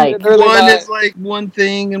you would like. One is like one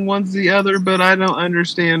thing and one's the other, but I don't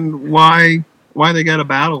understand why they got a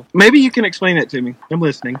battle. Maybe you can explain it to me. I'm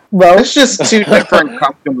listening. Rose? It's just 2 different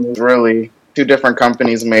companies, really. 2 different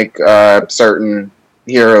companies make certain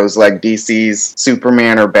heroes, like DC's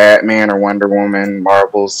Superman or Batman or Wonder Woman,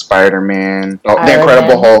 Marvel's Spider-Man, the Iron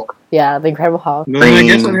Incredible Man. Hulk. Yeah, the Incredible Hulk. Well, I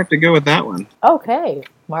guess I'd have to go with that one. Okay,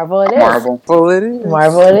 Marvel it is. Marvel. Well, it is.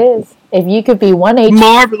 Marvel it is. If you could be 1H,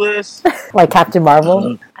 Marvelous. like Captain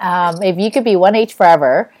Marvel, if you could be 1H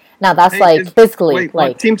forever, now that's Hey, like physically, Wait,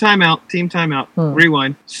 like, team timeout.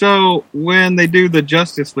 Rewind. So when they do the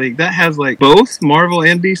Justice League, that has like both Marvel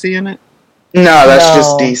and DC in it? No, that's No,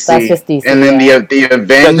 just DC. that's just DC, And then yeah. the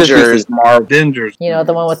Avengers, Marvel. Avengers. you know,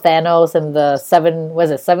 the one with Thanos and the 7,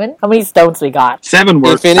 was it 7? How many stones we got? 7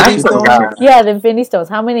 words. Infinity I Stone? forgot. Yeah, the Infinity Stones.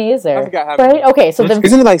 How many is there? I forgot how many. Right? Okay, so Let's the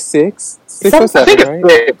Isn't it like 6? 6 or Some- I think 7, it's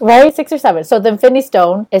right? 6. right, 6 or 7. So the Infinity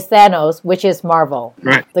Stone is Thanos, which is Marvel.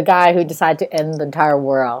 Right. The guy who decided to end the entire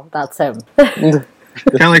world. That's him. Kind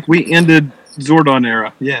of like we ended Zordon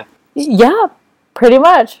era. Yeah. Yeah, pretty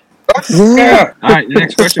much. Yeah. All right, the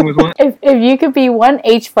next question was what? If you could be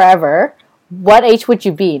 1H forever, what H would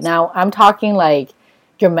you be? Now, I'm talking like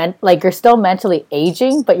you're still mentally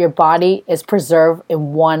aging, but your body is preserved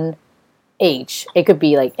in one age. It could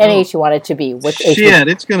be like any age you want it to be. Which age? Shit,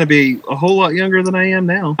 it's going to be a whole lot younger than I am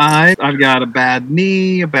now. I've got a bad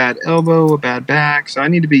knee, a bad elbow, a bad back, so I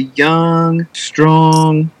need to be young,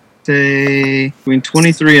 strong, say between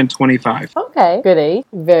 23 and 25. Okay, good age.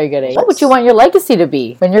 Very good age. What would you want your legacy to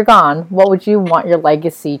be when you're gone? What would you want your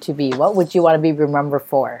legacy to be? What would you want to be remembered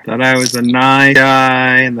for? That I was a nice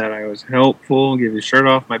guy and that I was helpful, give the shirt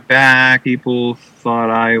off my back. People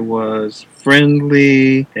thought I was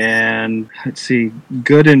friendly and, let's see,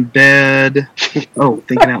 good in bed. Oh,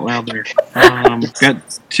 thinking out loud there.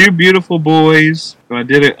 Got 2 beautiful boys. So I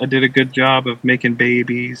did a good job of making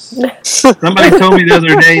babies. Somebody told me the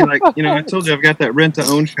other day, like, I told you I've got that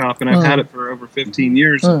rent-to-own shop and I've had it for over 15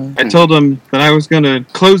 years. I told them that I was going to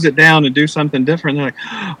close it down and do something different. They're like,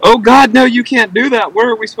 oh, God, no, you can't do that. Where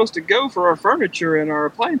are we supposed to go for our furniture and our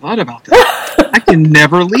appliances? I thought about that. I can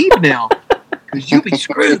never leave now. Because you'll be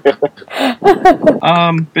screwed. But,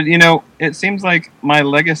 it seems like my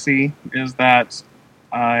legacy is that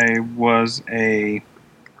I was a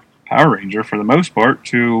Power Ranger for the most part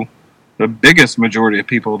to the biggest majority of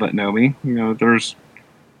people that know me. There's,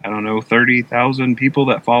 30,000 people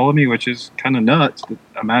that follow me, which is kind of nuts.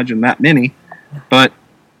 Imagine that many. But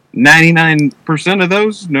 99% of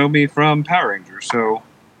those know me from Power Rangers. So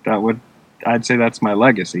I'd say that's my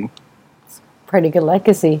legacy. Pretty good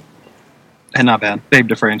legacy. And not bad.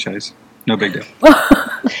 Saved a franchise. No big deal. right.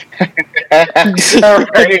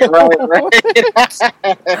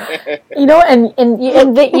 And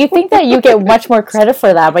you think that you get much more credit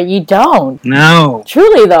for that, but you don't. No.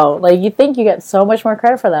 Truly, though. Like, you think you get so much more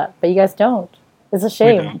credit for that, but you guys don't. It's a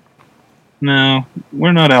shame. No,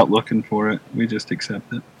 we're not out looking for it. We just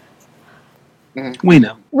accept it. We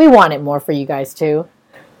know. We want it more for you guys, too.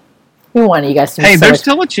 We want you guys to be Hey, there's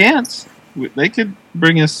still a chance. They could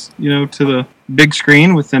bring us, to the big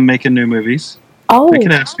screen with them making new movies. Oh. They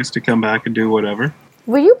could ask us to come back and do whatever.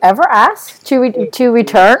 Were you ever asked to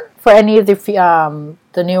return for any of the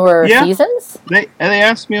newer seasons? They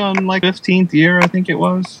asked me on 15th year, I think it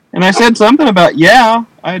was. And I said something about,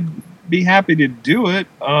 I'd be happy to do it.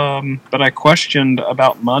 But I questioned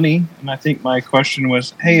about money. And I think my question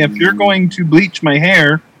was, hey, if you're going to bleach my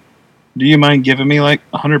hair, do you mind giving me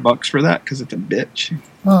 $100 for that? Because it's a bitch.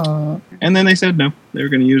 And then they said no. They were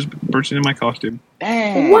going to use the person in my costume.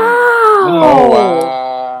 Dang. Wow. Oh,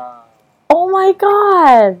 wow. Oh, my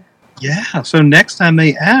God. Yeah. So next time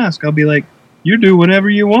they ask, I'll be like, you do whatever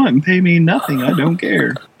you want and pay me nothing. I don't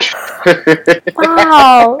care.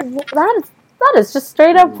 Wow. That is just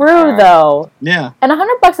straight up rude, though. Yeah. And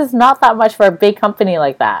 $100 is not that much for a big company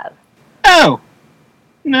like that. Oh.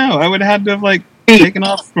 No, I would have had to have taken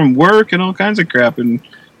off from work and all kinds of crap. And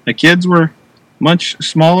the kids were much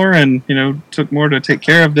smaller and, took more to take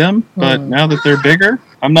care of them. But now that they're bigger,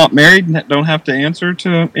 I'm not married and don't have to answer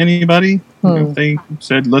to anybody. If they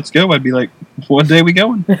said, let's go, I'd be like, what day are we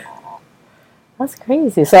going? That's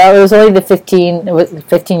crazy. So it was only the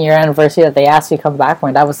 15-year anniversary that they asked you to come back for,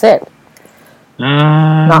 and that was it.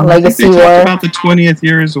 Not Legacy War. They talked War. about the 20th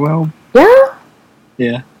year as well. Yeah?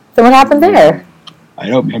 Yeah. So what happened there? I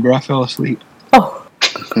don't remember. I fell asleep. Oh.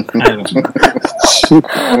 I don't know.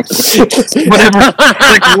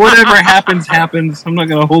 whatever happens. I'm not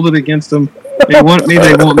going to hold it against them. They want me,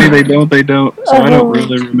 they want me, they don't. So I don't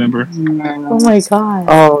really remember. Oh my God.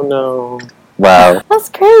 Oh no. Wow. That's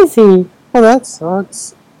crazy. Well, that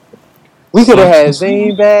sucks. We could have had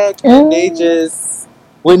Zane back and they just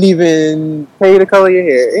wouldn't even pay you to color your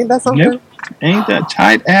hair. Ain't that something? Yep. Ain't that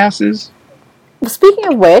tight asses? Speaking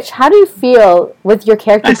of which, how do you feel with your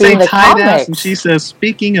character being the tight comics? ass, and she says,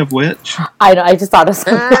 "Speaking of which," I know. I just thought of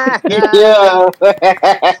something. Yeah.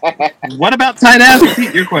 What about tight ass?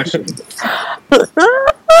 Repeat your question.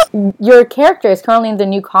 Your character is currently in the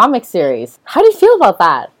new comic series. How do you feel about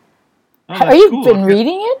that? Oh, Have you cool. been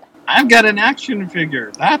reading it? I've got an action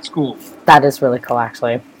figure. That's cool. That is really cool,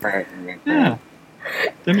 actually. Yeah.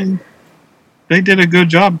 I mean, they did a good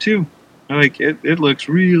job too. It looks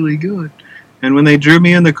really good. And when they drew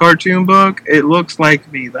me in the cartoon book, it looks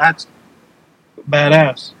like me. That's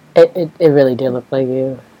badass. It really did look like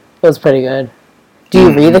you. It was pretty good. Do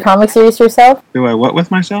you read the comic series yourself? Do I what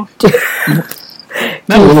with myself? That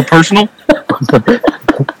a little personal.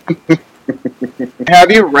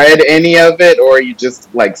 Have you read any of it, or you just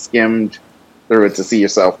skimmed through it to see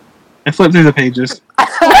yourself? I flipped through the pages.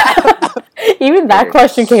 Even that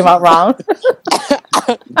question came out wrong.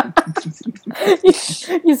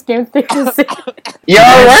 You skimmed through the You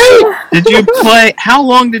alright? Did you play? How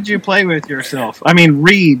long did you play with yourself? I mean,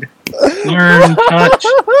 read, learn, touch.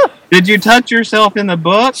 Did you touch yourself in the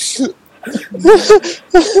book?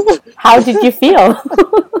 How did you feel?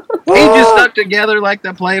 He just stuck together like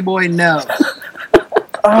the Playboy No.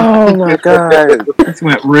 Oh my god! This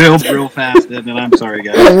went real fast, didn't it? I'm sorry,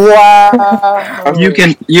 guys. Wow! You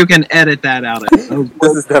can edit that out. This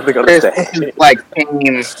is definitely gonna stay. Like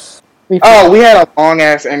tame. Oh, we had a long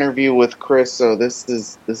ass interview with Chris, so this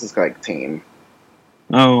is like tame.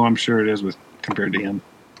 Oh, I'm sure it is with compared to him.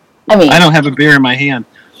 I mean, I don't have a beer in my hand.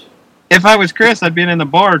 If I was Chris, I'd be in the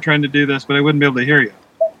bar trying to do this, but I wouldn't be able to hear you.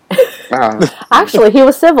 actually, he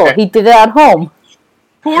was civil. He did it at home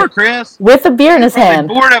Poor Chris. with a beer in his Probably hand.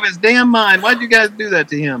 bored of his damn mind. Why'd you guys do that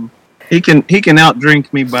to him? He can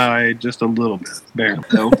outdrink me by just a little bit, barely.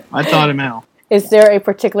 So I taught him out. Is there a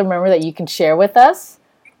particular memory that you can share with us?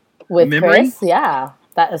 With Memory? Chris? Yeah.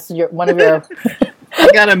 That is one of your... I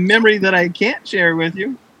got a memory that I can't share with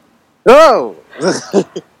you. Oh!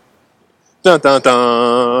 Dun dun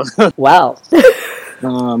dun! Wow.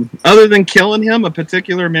 Other than killing him, a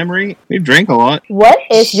particular memory, we drink a lot. What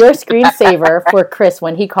is your screensaver for Chris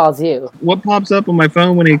when he calls you? What pops up on my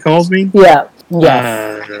phone when he calls me? Yeah.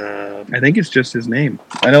 Yes. I think it's just his name.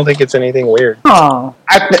 I don't think it's anything weird. Oh.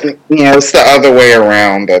 I think it's the other way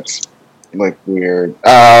around. That's like weird.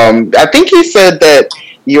 I think he said that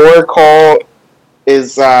your call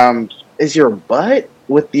is your butt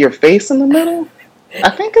with your face in the middle. I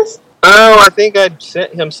think it's. Oh, I think I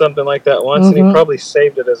sent him something like that once, and he probably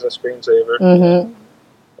saved it as a screensaver Mm-hmm.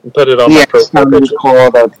 and put it on my profile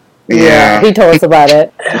picture. Yeah. He told us about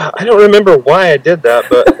it. I don't remember why I did that,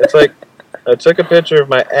 but it's like I took a picture of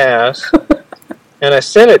my ass and I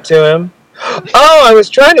sent it to him. Oh, I was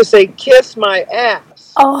trying to say kiss my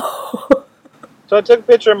ass. Oh. So I took a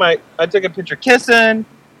picture kissing,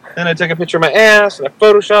 then I took a picture of my ass and I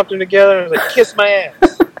photoshopped them together and I was like, kiss my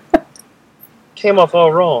ass. Came off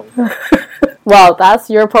all wrong. Well, that's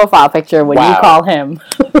your profile picture when you call him.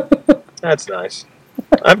 That's nice.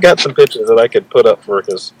 I've got some pictures that I could put up for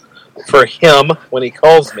him when he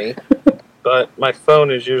calls me, but my phone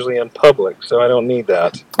is usually in public, so I don't need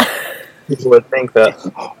that. People would think that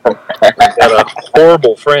I've got a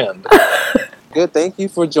horrible friend. Good, thank you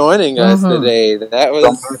for joining us today. That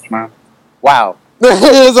was man. wow.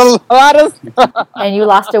 It was a lot of And you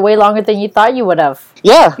lost it way longer than you thought you would have.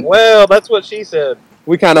 yeah. Well, that's what she said.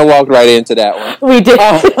 We kind of walked right into that one. We did.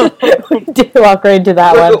 We did walk right into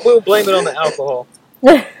that one. We'll blame it on the alcohol.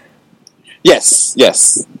 Yes,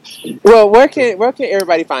 yes. Well, where can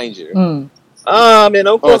everybody find you Mm. In on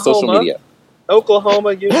Oklahoma. social media?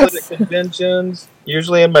 Oklahoma, usually at conventions,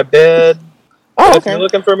 usually in my bed. Oh, If you're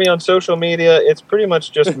looking for me on social media, it's pretty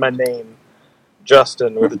much just my name,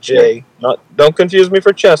 Justin with a J. Don't confuse me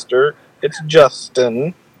for Chester. It's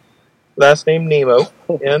Justin. Last name Nemo,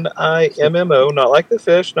 Nimmo, not like the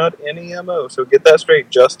fish, not Nemo. So get that straight,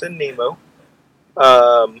 Justin Nemo.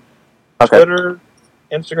 Twitter,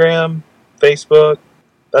 Instagram, Facebook.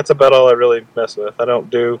 That's about all I really mess with. I don't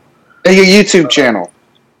do. And your YouTube channel.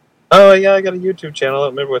 Oh yeah, I got a YouTube channel. I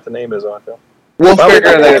don't remember what the name is on it. We'll figure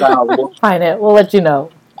that out. We'll find it. We'll let you know.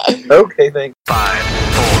 Okay, thanks. 5,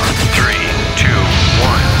 4, 3, 2,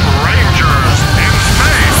 1. Rangers in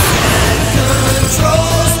space.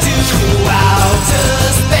 Controls to outer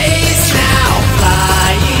space now,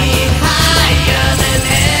 flying higher than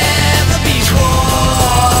ever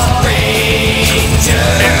before. Rangers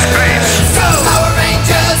In space. go, Power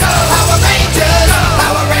Rangers, Power Rangers,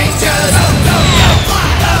 Power Rangers, go,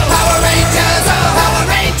 Power Rangers, Power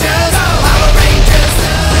Rangers, Power Rangers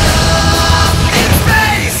in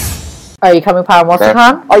space. Are you coming, Power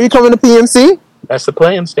Morphicon? Are you coming to PMC? That's the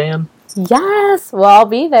plan, Stan. Yes. Well, I'll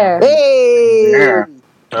be there. Hey! Yeah.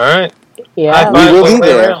 All right. Yeah. High five We will all the be way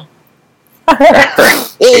there. around.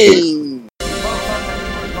 Hey!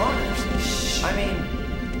 I mean,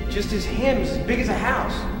 just his hand was as big as a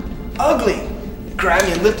house. Ugly. Grabbed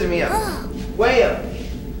me and lifted me up. Way up.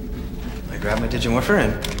 I grabbed my Digimorpher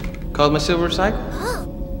and called my Silver Cycle.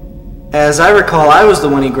 As I recall, I was the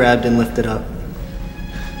one he grabbed and lifted up.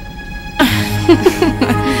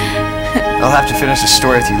 I'll have to finish the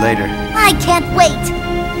story with you later. I can't wait.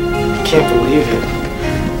 I can't believe it.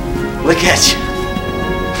 Look at you.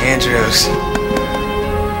 Andros.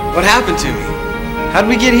 What happened to me? How'd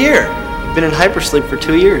we get here? Been in hypersleep for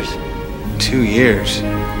 2 years. 2 years.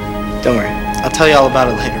 Don't worry, I'll tell you all about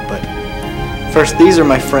it later, but first, these are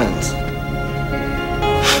my friends.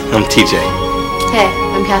 I'm TJ. Hey,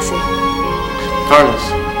 I'm Cassie. Carlos.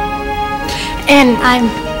 And I'm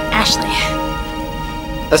Ashley.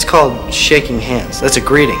 That's called shaking hands. That's a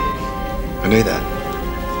greeting. I knew that.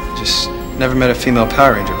 Just never met a female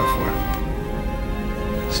Power Ranger before.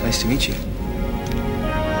 It's nice to meet you.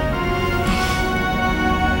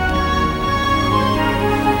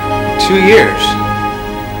 2 years.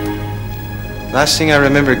 Last thing I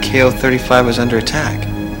remember, KO-35 was under attack.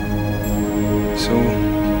 So,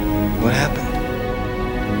 what happened?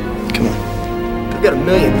 Come on. I've got a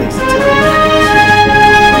million things to tell you.